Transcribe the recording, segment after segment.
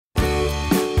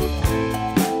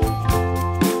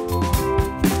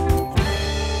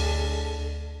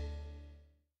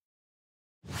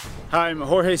Hi, I'm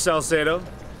Jorge Salcedo.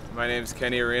 My name's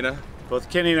Kenny Arena. Both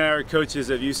Kenny and I are coaches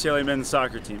of UCLA men's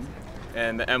soccer team.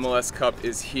 And the MLS Cup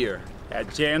is here.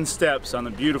 At Jan Steps on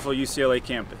the beautiful UCLA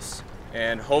campus.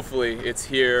 And hopefully it's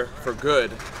here for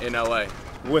good in LA.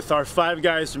 With our 5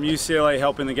 guys from UCLA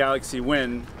helping the Galaxy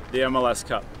win the MLS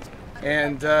Cup.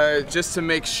 And just to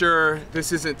make sure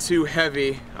this isn't too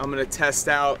heavy, I'm going to test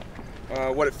out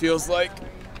what it feels like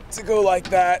to go like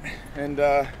that. And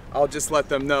I'll just let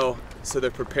them know so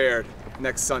they're prepared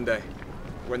next Sunday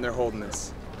when they're holding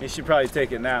this. You should probably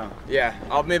take it now. Yeah,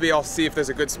 maybe I'll see if there's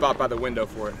a good spot by the window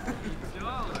for it.